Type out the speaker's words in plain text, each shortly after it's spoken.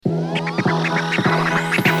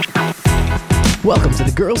Welcome to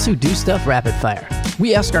the Girls Who Do Stuff Rapid Fire.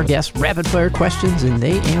 We ask our guests rapid fire questions and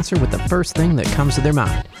they answer with the first thing that comes to their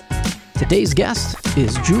mind. Today's guest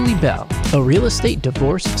is Julie Bell, a real estate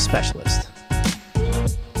divorce specialist.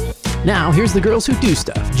 Now, here's the Girls Who Do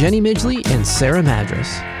Stuff, Jenny Midgley and Sarah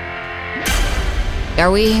Madras. Are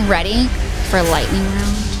we ready for lightning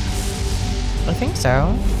round? I think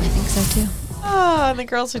so. I think so too. On the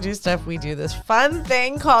Girls Who Do Stuff, we do this fun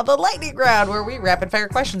thing called the lightning round, where we rapid fire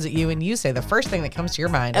questions at you and you say the first thing that comes to your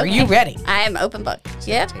mind. Okay. Are you ready? I am open book.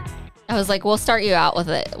 Yep. I was like, we'll start you out with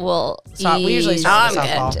it. We usually start with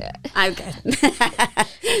softball. I'm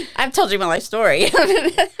good. I've told you my life story.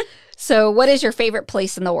 So, what is your favorite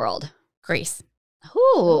place in the world? Greece.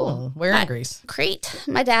 Oh, where in Greece? Crete.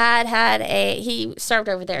 My dad he served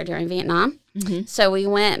over there during Vietnam. Mm-hmm. So we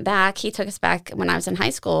went back. He took us back when I was in high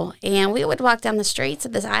school. And we would walk down the streets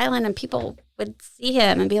of this island and people would see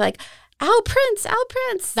him and be like, Al Prince, Al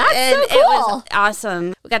Prince. That's and so cool. It was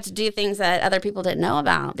awesome. We got to do things that other people didn't know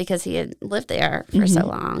about because he had lived there for so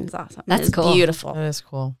long. It's awesome. That's it was cool. Beautiful. That is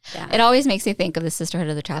cool. Yeah. It always makes me think of the Sisterhood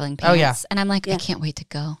of the Traveling Pants. Oh, yeah. And I'm like, Yeah. I can't wait to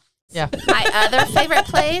go. Yeah. My other favorite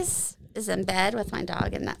place is in bed with my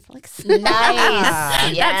dog and Netflix. Nice.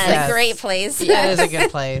 That's Yes. a great place. That is a good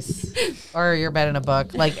place. Or your bed in a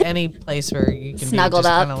book. Like any place where you can Snuggled be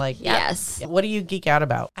just up. kind of like, Yes. What do you geek out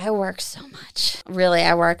about? I work so much. Really,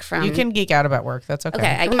 I work from... You can geek out about work. That's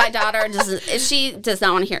okay. Okay, my daughter she does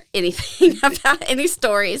not want to hear anything about any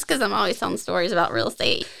stories because I'm always telling stories about real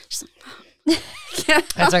estate. She's like,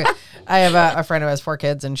 That's okay. I have a friend who has 4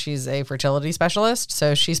 kids, and she's a fertility specialist.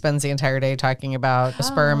 So she spends the entire day talking about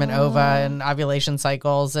sperm and ova and ovulation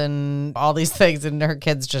cycles and all these things. And her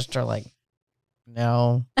kids just are like,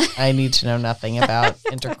 no, I need to know nothing about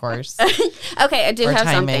intercourse. okay, I do Or have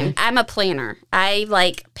timing. something. I'm a planner. I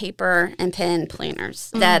like paper and pen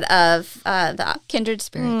planners that of the... Kindred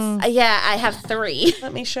spirits. Yeah, I have 3.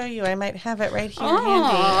 Let me show you. I might have it right here Oh.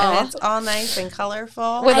 handy. And it's all nice and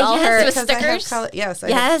colorful. With all yes, her- with Because I have stickers. yes.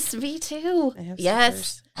 Yes, me too. I have Yes.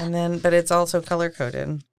 stickers. And then, but it's also color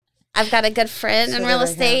coded. I've got a good friend So in that real I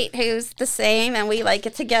estate who's the same, and we like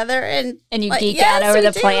get together and And you like, geek yes, out over we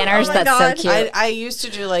the do. planners. Oh my That's God. so cute. I used to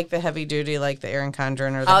do like the heavy duty, like the Erin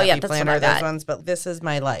Condren or the Oh, heavy yeah, that's planner, what I those got. ones. But this is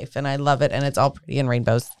my life, and I love it, and it's all pretty in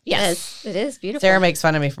rainbows. Yes, it is beautiful. Sarah makes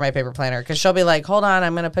fun of me for my paper planner because she'll be like, "Hold on,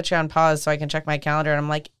 I'm going to put you on pause so I can check my calendar," and I'm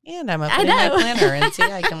like, "And I'm opening my know. planner and see,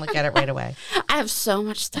 I can look at it right away." I have so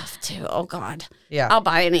much stuff too. Oh God, Yeah. I'll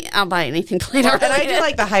buy anything planner. And I do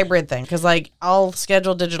like the hybrid thing because, like, I'll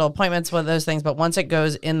schedule digital appointments with those things, but once it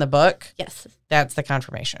goes in the book, yes, that's the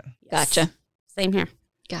confirmation. Gotcha. same here.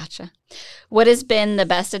 Gotcha. What has been the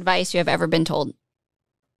best advice you have ever been told?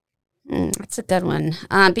 That's a good one.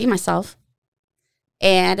 Be myself.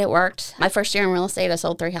 And it worked. My first year in real estate, I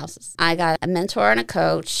sold 3 houses. I got a mentor and a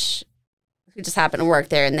coach who just happened to work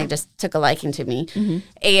there, and they just took a liking to me. Mm-hmm.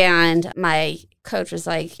 And my coach was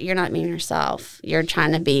like, "You're not being yourself. You're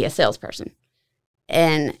trying to be a salesperson."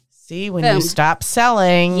 And See, when Boom. you stop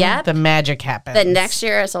selling, Yep. the magic happens. the next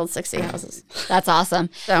year, I sold 60 houses. That's awesome.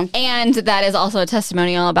 So, And that is also a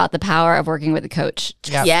testimonial about the power of working with a coach.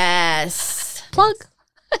 Yep. yes. Plug.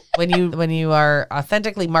 when you are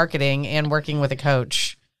authentically marketing and working with a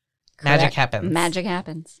coach, magic Correct. happens. Magic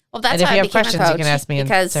happens. Well, that's And if how you I have became questions, a you coach can ask me and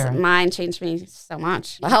because Sarah. mine changed me so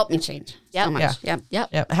much. Well, helped me change Yep. so much. Yeah. Yep.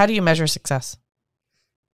 Yep. How do you measure success?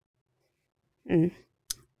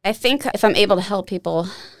 I think if I'm able to help people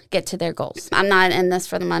get to their goals, I'm not in this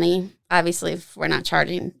for the money. Obviously, if we're not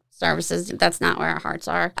charging services, that's not where our hearts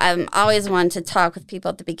are. I'm always one to talk with people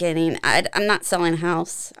at the beginning. I'm not selling a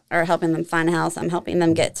house or helping them find a house. I'm helping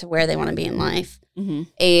them get to where they want to be in life. Mm-hmm.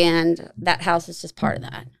 And that house is just part of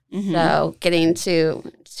that. Mm-hmm. So getting to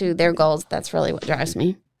their goals, that's really what drives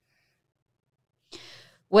me.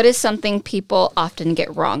 What is something people often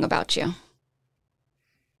get wrong about you?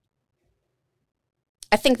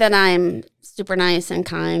 I think that I'm super nice and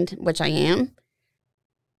kind, which I am.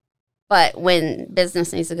 But when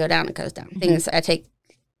business needs to go down, it goes down. Things I take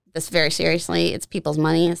this very seriously. It's people's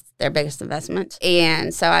money. It's their biggest investment.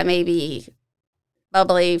 And so I may be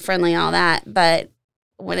bubbly, friendly, all that. But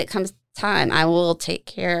when it comes time, I will take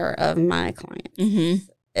care of my clients. Mm-hmm.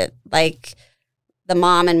 It, like the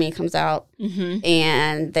mom in me comes out Mm-hmm.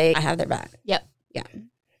 and I have their back. Yep. Yeah.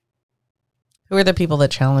 Who are the people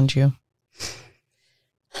that challenge you?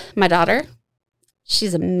 My daughter,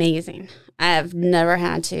 she's amazing. I have never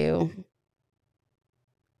had to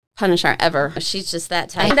punish her ever. She's just that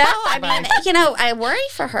type. No, I mean, I worry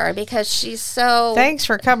for her because she's so... Thanks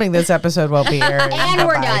for coming. This episode won't be airing. And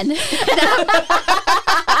we're Bye-bye. done.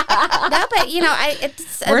 No, but,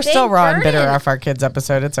 it's a We're big still raw and bitter burden. off our kids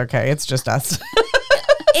episode. It's okay. It's just us.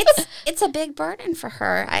 It's a big burden for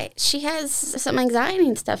her. She has some anxiety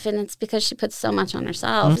and stuff, and it's because she puts so much on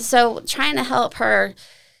herself. Mm-hmm. So trying to help her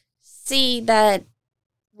see that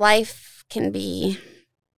life can be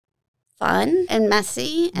fun and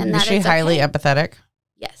messy, and Is that she it's highly okay. empathetic?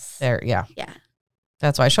 Yes. There, yeah. Yeah.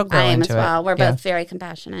 That's why she'll grow I am into as well. it. We're Yeah. both very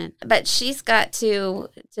compassionate, but she's got to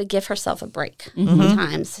give herself a break Mm-hmm.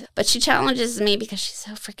 sometimes. But she challenges me because she's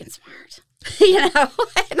so freaking smart,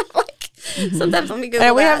 and I'm like, sometimes let me go.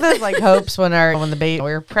 And we have those like hopes when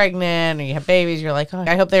we're pregnant or you have babies, you're like, oh,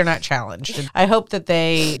 I hope they're not challenged. And I hope that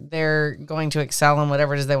they're going to excel in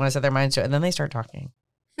whatever it is they want to set their minds to. And then they start talking.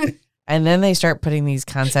 And then they start putting these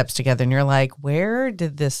concepts together and you're like, where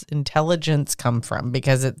did this intelligence come from?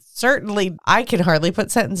 Because I can hardly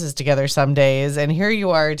put sentences together some days. And here you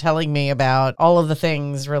are telling me about all of the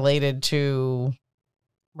things related to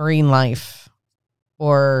marine life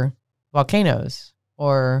or volcanoes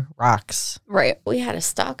or rocks. Right. We had a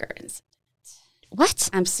stalker incident. What?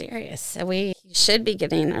 I'm serious. So we should be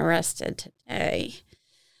getting arrested today.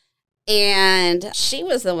 And she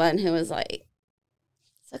was the one who was like,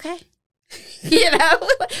 it's okay.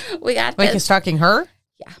 We got Like this. he's stalking her?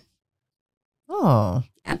 Yeah. Oh.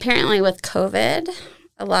 Apparently with COVID,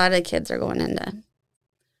 a lot of kids are going into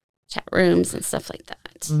chat rooms and stuff like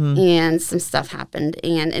that. Mhm. And some stuff happened.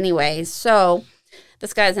 And anyway, so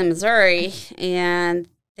this guy's in Missouri and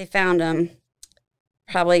they found him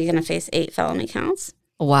probably going to face 8 felony counts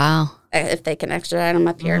Wow. if they can extradite him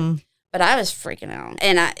up here. Mhm. But I was freaking out.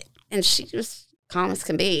 And she was calm as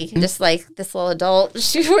can be. Just like this little adult.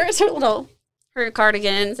 She wears her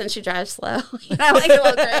cardigans and she drives slow. Like a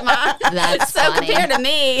little grandma. That's so funny. compared to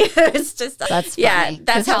me, it's just That's yeah. funny.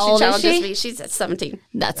 That's 'Cause how how old she is challenges she? me. She's at 17.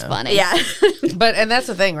 That's funny. Yeah. And that's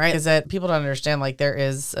the thing, right? Is that people don't understand, like, there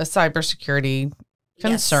is a cybersecurity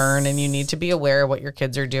concern and you need to be aware of what your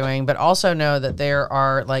kids are doing, but also know that there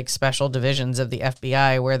are like special divisions of the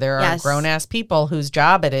FBI where there are Yes. grown ass people whose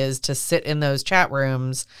job it is to sit in those chat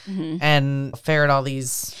rooms and ferret all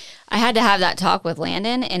these. I had to have that talk with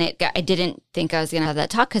Landon, and I didn't think I was going to have that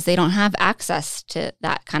talk because they don't have access to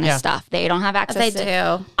that kind of Yeah. stuff. They don't have access. They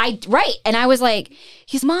to, do. Right. And I was like,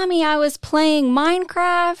 Mommy, I was playing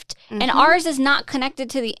Minecraft, and ours is not connected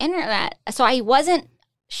to the internet. So I wasn't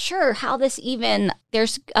sure how there's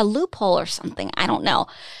a loophole or something. I don't know.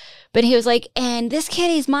 But he was like, and this kid,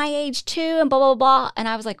 he's my age too, and blah, blah, blah. And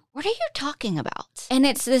I was like, what are you talking about? And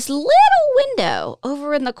it's this little window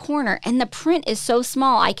over in the corner, and the print is so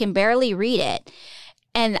small, I can barely read it.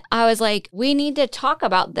 And I was like, we need to talk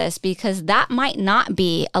about this because that might not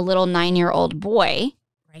be a little 9-year-old boy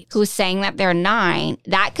Right. who's saying that they're 9.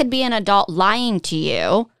 That could be an adult lying to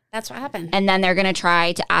you. That's what happened. And then they're going to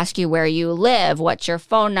try to ask you where you live, what's your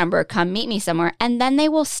phone number, come meet me somewhere. And then they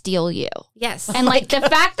will steal you. Yes. And like the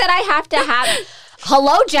fact that I have to have,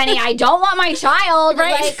 hello, Jenny, I don't want my child.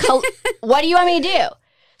 Right. Like, what do you want me to do?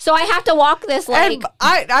 So I have to walk this like,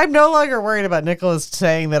 And I'm no longer worried about Nicholas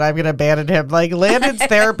saying that I'm going to abandon him. Like, Landon's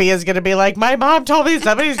therapy is going to be like, my mom told me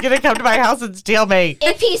somebody's going to come to my house and steal me.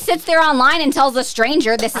 if he sits there online and tells a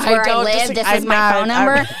stranger, this is where I don't live, disagree. this is I'm my not- phone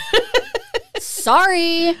number.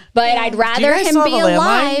 Sorry, but I'd rather guys him still be have a landline?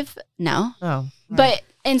 alive. No. Oh.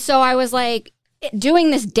 And so I was like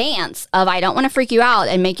doing this dance of I don't want to freak you out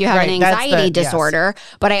and make you have Right, an that's the- anxiety yes. disorder,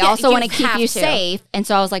 but I Yeah, also you want to keep have you to. safe. And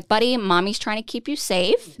so I was like, buddy, mommy's trying to keep you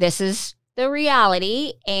safe. This is the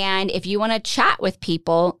reality. And if you want to chat with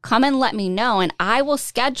people, come and let me know. And I will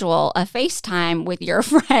schedule a FaceTime with your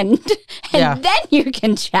friend. And Yeah. then you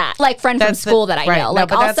can chat. Like friend from school that I right. know. No, Like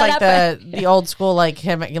but I'll that's set like up the old school, like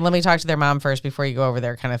him. Let me talk to their mom first before you go over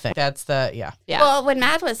there kind of thing. That's Yeah. Well, when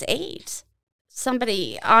Mad was 8,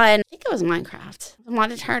 somebody on, I think it was Minecraft,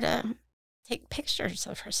 wanted her to take pictures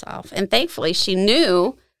of herself. And thankfully she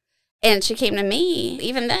knew and she came to me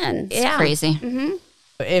even then. It's crazy. Mm-hmm.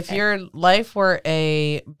 If your life were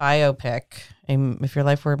a biopic, if your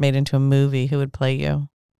life were made into a movie, who would play you?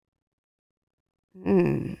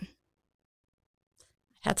 I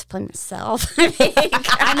had to play myself. I think.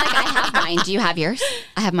 I'm like, I have mine. Do you have yours?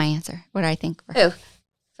 I have my answer. What do I think? Who?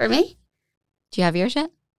 For me? Do you have yours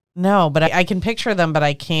yet? No, but I can picture them, but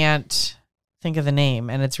I can't think of the name,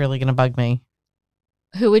 and it's really going to bug me.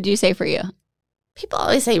 Who would you say for you? People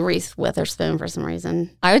always say Reese Witherspoon for some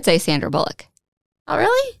reason. I would say Sandra Bullock. Oh,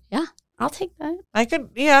 really? Yeah. I'll take that. I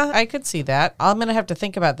could see that. I'm going to have to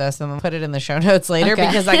think about this and then put it in the show notes later Okay.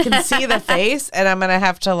 because I can see the face and I'm going to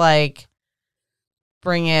have to like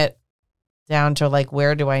bring it down to like,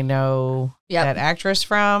 where do I know Yep. that actress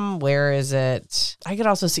from? Where is it? I could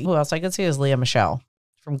also see who else I could see is Leah Michelle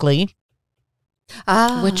from Glee.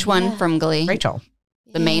 Which one from Glee? Rachel.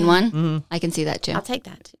 The main one? Mm-hmm. I can see that too. I'll take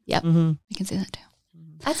that too. Yep. Mm-hmm. I can see that too.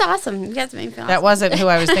 That's awesome. You guys made me feel That awesome. wasn't who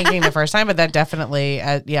I was thinking the first time, but that definitely,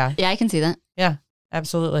 yeah, Yeah, I can see that.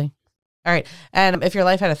 absolutely. All right. And if your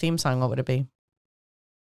life had a theme song, what would it be?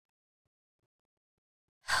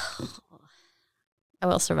 I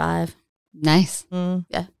Will Survive. Nice. Mm,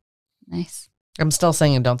 Nice. I'm still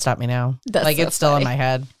singing Don't Stop Me Now. That's like so it's still funny. in my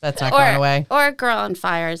head. That's not going away. Or Girl on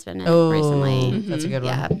Fire has been in Oh, recently. that's a good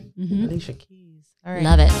Yeah. one. Mhm. Alicia Keys. All right.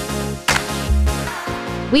 Love it.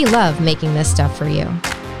 We love making this stuff for you.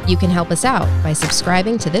 You can help us out by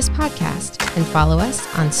subscribing to this podcast and follow us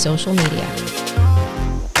on social media.